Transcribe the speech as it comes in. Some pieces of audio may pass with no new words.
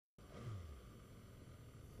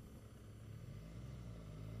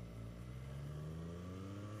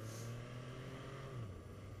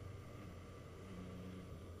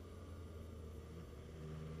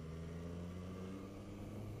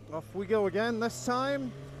Off we go again. This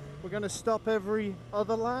time we're going to stop every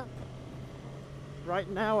other lap. Right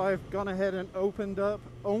now I've gone ahead and opened up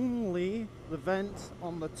only the vent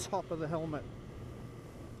on the top of the helmet.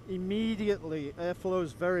 Immediately, airflow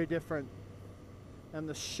is very different. And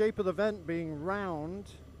the shape of the vent being round,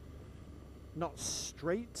 not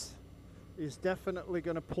straight, is definitely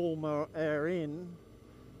going to pull more air in,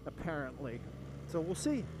 apparently. So we'll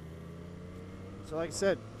see. So like I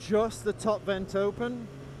said, just the top vent open.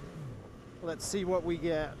 Let's see what we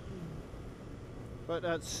get. But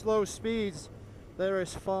at slow speeds, there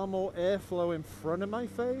is far more airflow in front of my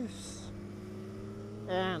face.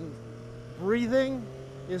 And breathing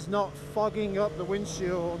is not fogging up the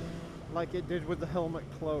windshield like it did with the helmet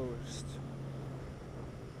closed.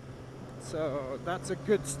 So that's a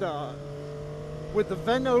good start. With the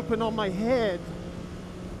vent open on my head,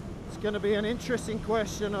 it's going to be an interesting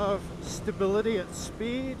question of stability at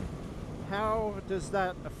speed. How does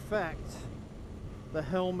that affect the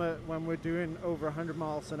helmet when we're doing over 100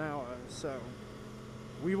 miles an hour? So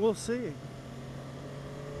we will see.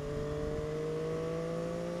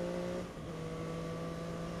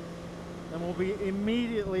 And we'll be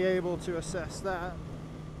immediately able to assess that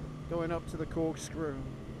going up to the corkscrew.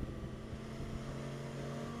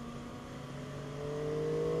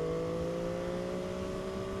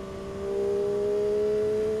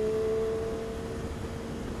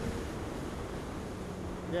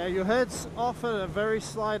 Yeah, your head's off at a very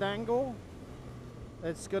slight angle.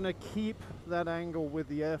 It's going to keep that angle with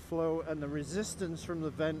the airflow and the resistance from the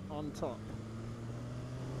vent on top.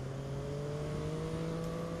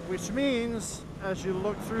 Which means, as you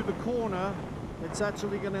look through the corner, it's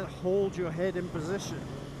actually going to hold your head in position.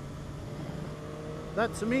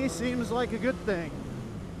 That to me seems like a good thing.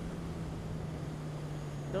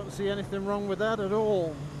 Don't see anything wrong with that at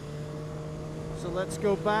all. So let's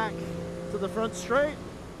go back to the front straight.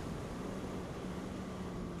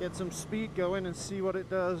 Get some speed going and see what it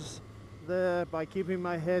does there by keeping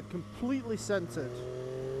my head completely centered.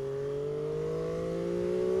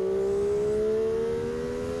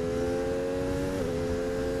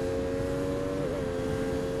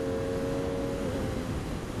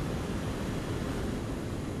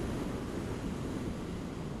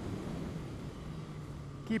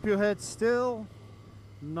 Keep your head still,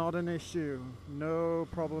 not an issue, no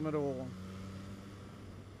problem at all.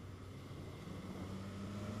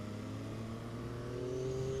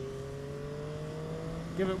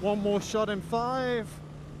 Give it one more shot in 5,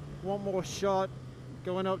 one more shot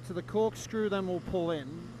going up to the corkscrew, then we'll pull in.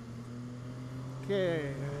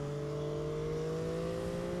 Okay.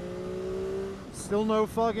 Still no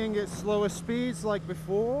fogging at slower speeds like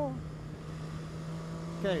before.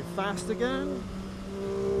 Okay, fast again.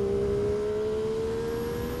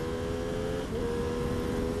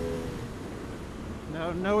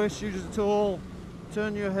 No issues at all.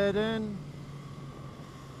 Turn your head in.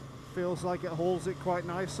 Feels like it holds it quite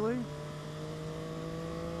nicely.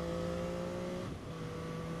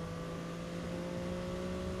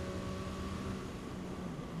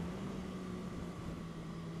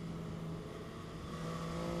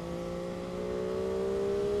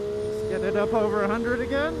 Let's get it up over 100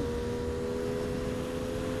 again.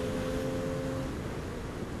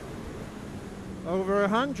 Over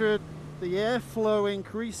 100, the airflow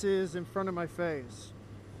increases in front of my face.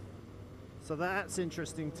 So that's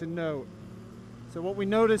interesting to note. So what we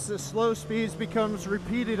notice at slow speeds becomes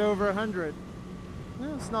repeated over 100.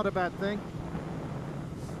 Well, it's not a bad thing.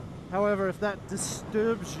 However, if that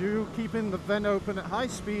disturbs you, keeping the vent open at high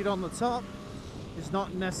speed on the top is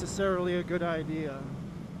not necessarily a good idea.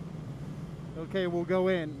 Okay, we'll go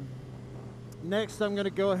in. Next, I'm going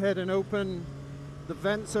to go ahead and open the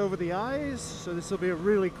vents over the eyes. So this will be a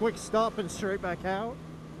really quick stop and straight back out.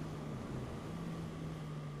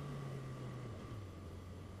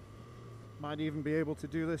 Might even be able to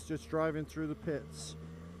do this just driving through the pits.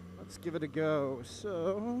 Let's give it a go.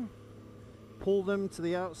 So, pull them to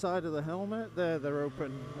the outside of the helmet. There, they're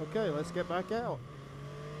open. Okay, let's get back out.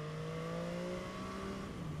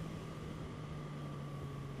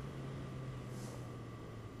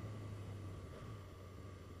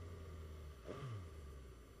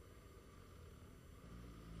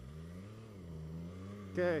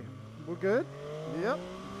 Okay, we're good? Yep.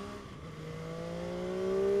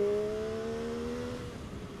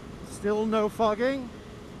 Still no fogging.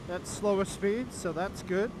 That's slower speed, so that's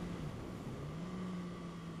good.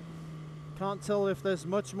 Can't tell if there's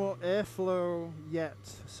much more airflow yet,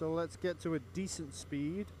 so let's get to a decent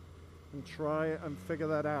speed and try and figure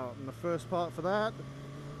that out. And the first part for that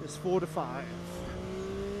is 4 to 5.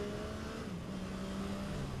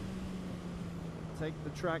 Take the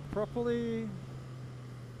track properly.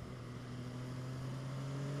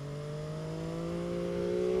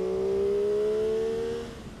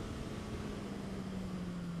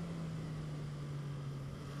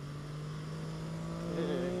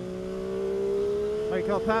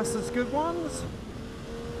 got past those good ones.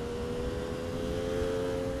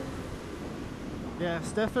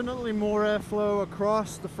 Yes, definitely more airflow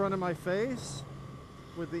across the front of my face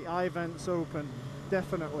with the eye vents open,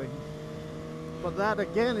 definitely. But that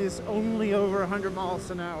again is only over 100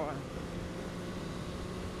 miles an hour.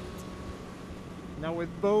 Now with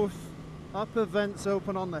both upper vents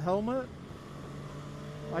open on the helmet,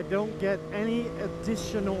 I don't get any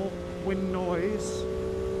additional wind noise.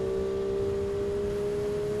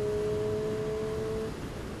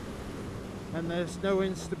 And there's no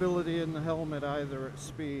instability in the helmet either at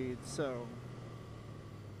speed, so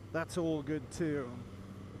that's all good too.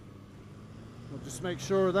 We'll just make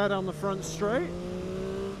sure of that on the front straight.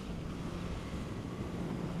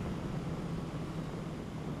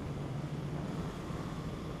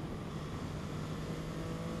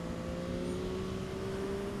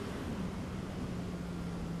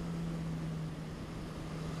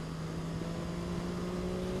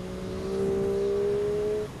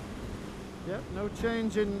 Yep, no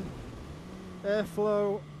change in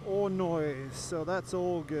airflow or noise, so that's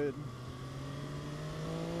all good.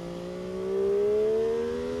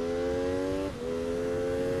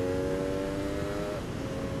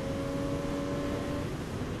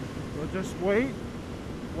 We'll just wait,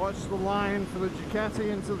 watch the line for the Ducati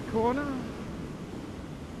into the corner.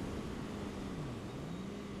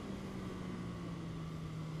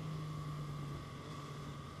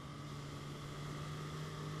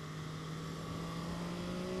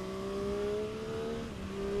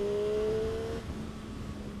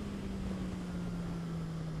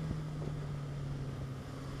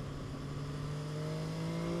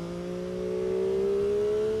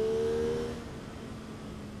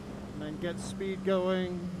 Get speed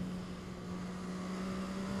going.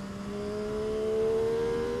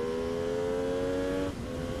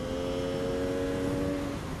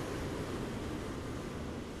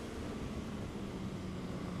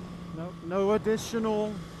 No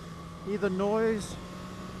additional either noise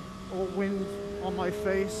or wind on my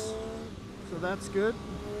face, so that's good.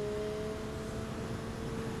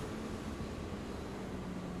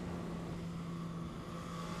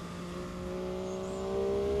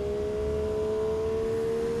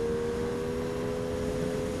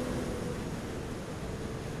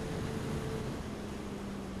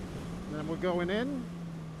 We're going in,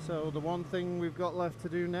 so the one thing we've got left to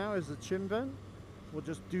do now is the chin vent. We'll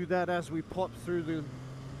just do that as we pop through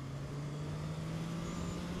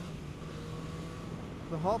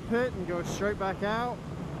the hot pit and go straight back out.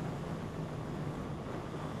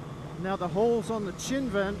 Now the holes on the chin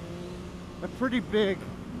vent are pretty big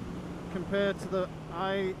compared to the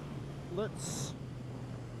eyelets,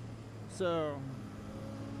 so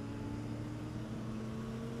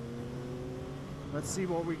let's see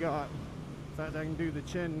what we got. In fact, I can do the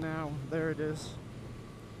chin now. There it is.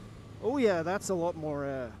 Oh yeah, that's a lot more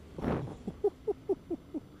air.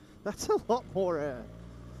 That's a lot more air.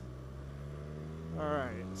 All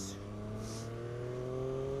right.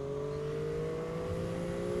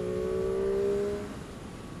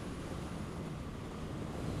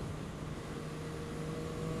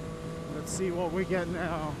 Let's see what we get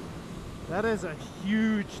now. That is a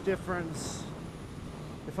huge difference.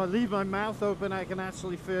 If I leave my mouth open, I can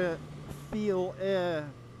actually feel air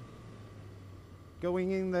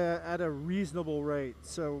going in there at a reasonable rate.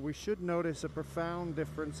 So we should notice a profound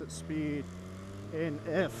difference at speed in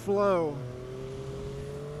airflow.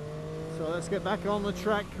 So let's get back on the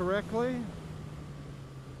track correctly.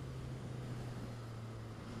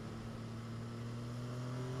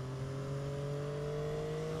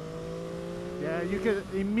 Yeah, you could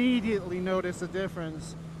immediately notice a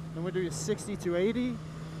difference. And we'll do 60 to 80.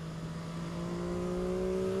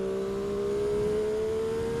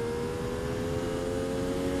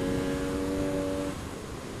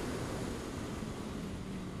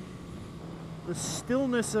 The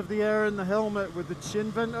stillness of the air in the helmet with the chin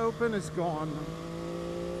vent open is gone.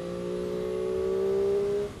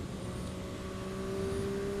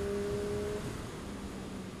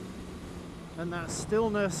 And that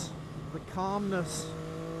stillness, the calmness,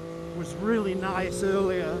 was really nice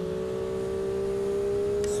earlier,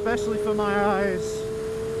 especially for my eyes.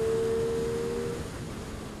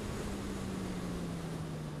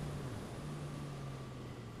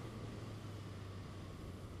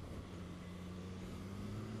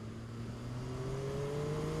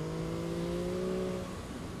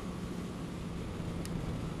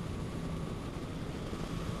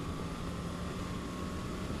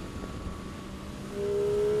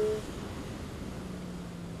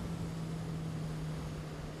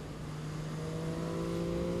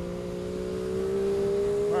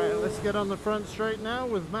 Get on the front straight now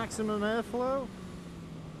with maximum airflow.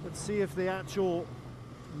 Let's see if the actual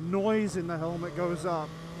noise in the helmet goes up.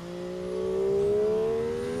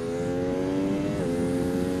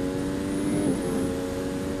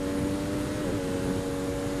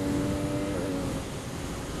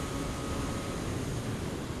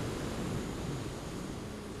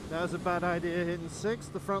 That was a bad idea hitting 6.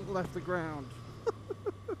 The front left the ground.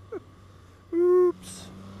 Oops.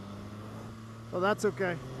 Well, that's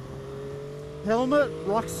okay. Helmet,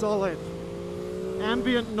 rock solid.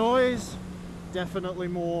 Ambient noise, definitely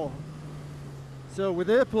more. So with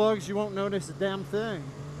earplugs, you won't notice a damn thing.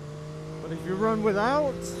 But if you run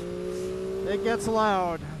without, it gets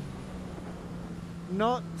loud.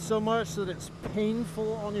 Not so much that it's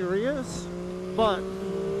painful on your ears, but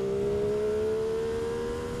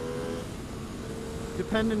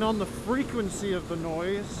depending on the frequency of the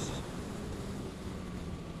noise,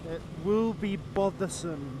 it will be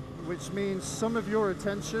bothersome, which means some of your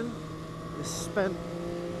attention is spent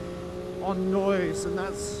on noise, and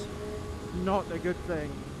that's not a good thing.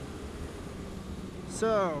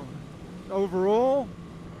 So, overall,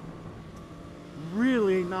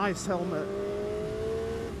 really nice helmet.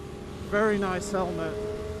 Very nice helmet.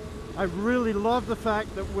 I really love the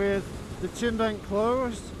fact that with the chin vent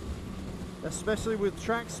closed, especially with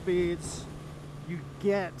track speeds, you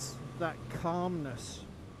get that calmness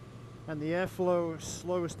and the airflow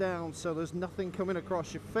slows down, so there's nothing coming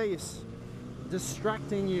across your face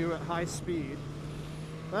distracting you at high speed.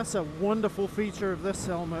 That's a wonderful feature of this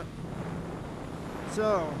helmet.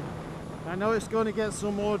 So I know it's going to get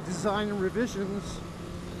some more design revisions,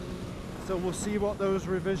 so we'll see what those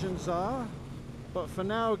revisions are, but for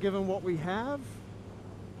now, given what we have,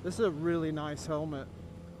 this is a really nice helmet.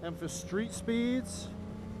 And for street speeds,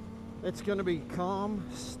 it's going to be calm,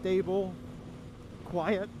 stable,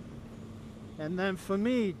 quiet, and then for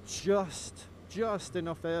me, just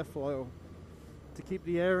enough airflow to keep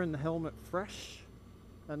the air in the helmet fresh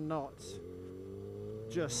and not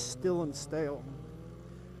just still and stale.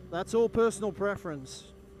 That's all personal preference.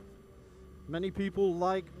 Many people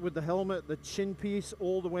like with the helmet the chin piece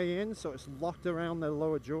all the way in, so it's locked around their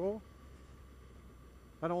lower jaw.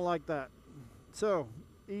 I don't like that. So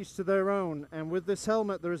each to their own. And with this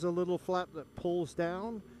helmet, there is a little flap that pulls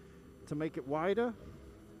down to make it wider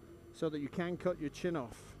so that you can cut your chin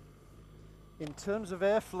off. In terms of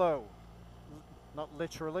airflow, not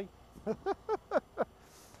literally.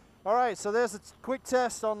 All right, so there's a quick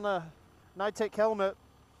test on the NiTek helmet.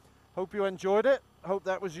 Hope you enjoyed it. Hope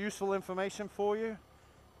that was useful information for you.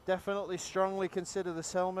 Definitely strongly consider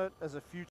this helmet as a future